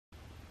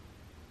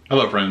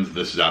Hello friends,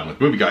 this is Adam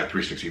with Movie Guy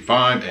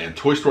 365, and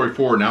Toy Story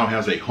 4 now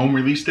has a home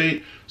release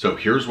date, so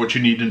here's what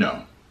you need to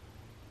know.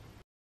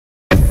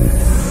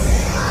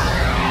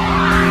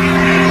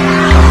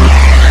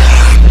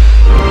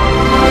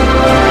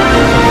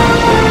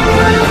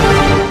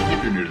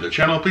 If you're new to the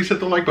channel, please hit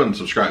the like button,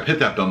 subscribe, hit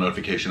that bell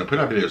notification. I put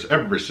out videos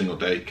every single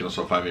day. You can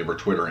also find me over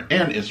Twitter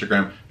and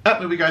Instagram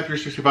at Movie Guy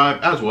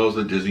 365, as well as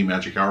the Disney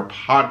Magic Hour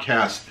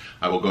podcast.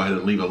 I will go ahead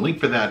and leave a link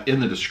for that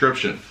in the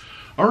description.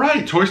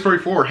 Alright, Toy Story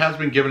 4 has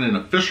been given an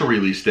official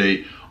release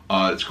date.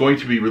 It's going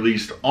to be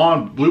released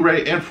on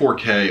Blu-ray and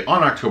 4K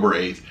on October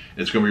 8th.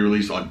 It's going to be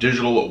released on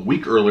digital a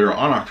week earlier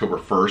on October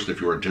 1st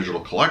if you're a digital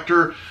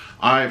collector.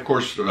 I, of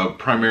course,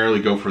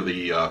 primarily go for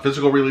the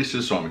physical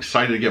releases, so I'm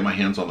excited to get my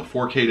hands on the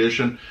 4K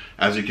edition.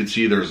 As you can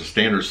see, there's a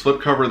standard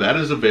slipcover that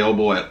is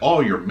available at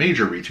all your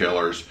major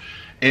retailers.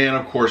 And,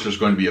 of course, there's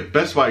going to be a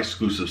Best Buy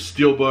exclusive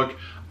steelbook.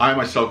 I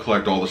myself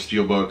collect all the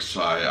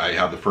steelbooks. I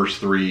have the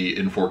first three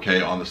in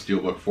 4K on the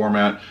steelbook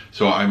format.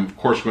 So I'm of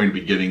course going to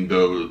be getting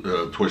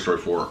the Toy Story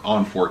 4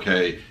 on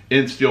 4K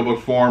in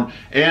steelbook form.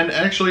 And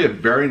actually a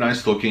very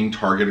nice looking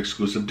Target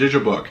exclusive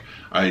digibook.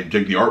 I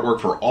dig the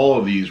artwork for all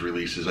of these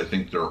releases. I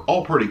think they're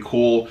all pretty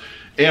cool.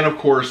 And of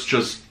course,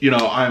 just, you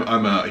know,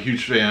 I'm a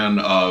huge fan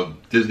of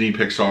Disney,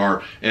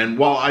 Pixar, and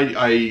while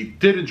I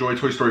did enjoy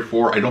Toy Story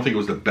 4, I don't think it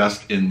was the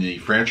best in the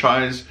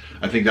franchise.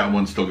 I think that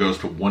one still goes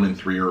to 1 and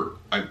 3 are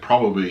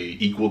probably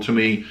equal to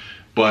me,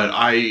 but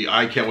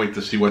I can't wait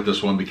to see what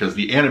this one, because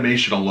the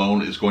animation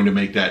alone is going to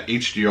make that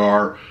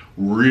HDR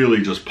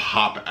really just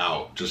pop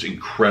out, just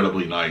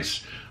incredibly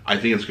nice. I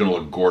think it's going to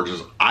look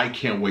gorgeous. I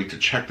can't wait to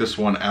check this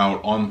one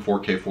out on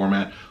 4K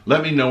format.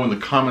 Let me know in the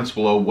comments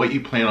below what you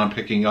plan on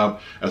picking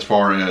up as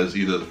far as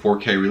either the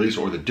 4K release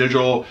or the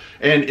digital.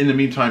 And in the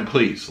meantime,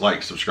 please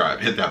like, subscribe,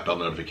 hit that bell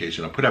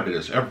notification. I put out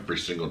videos every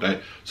single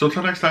day. So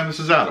until next time, this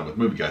is Adam with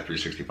Movie Guy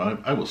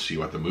 365. I will see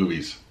you at the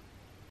movies.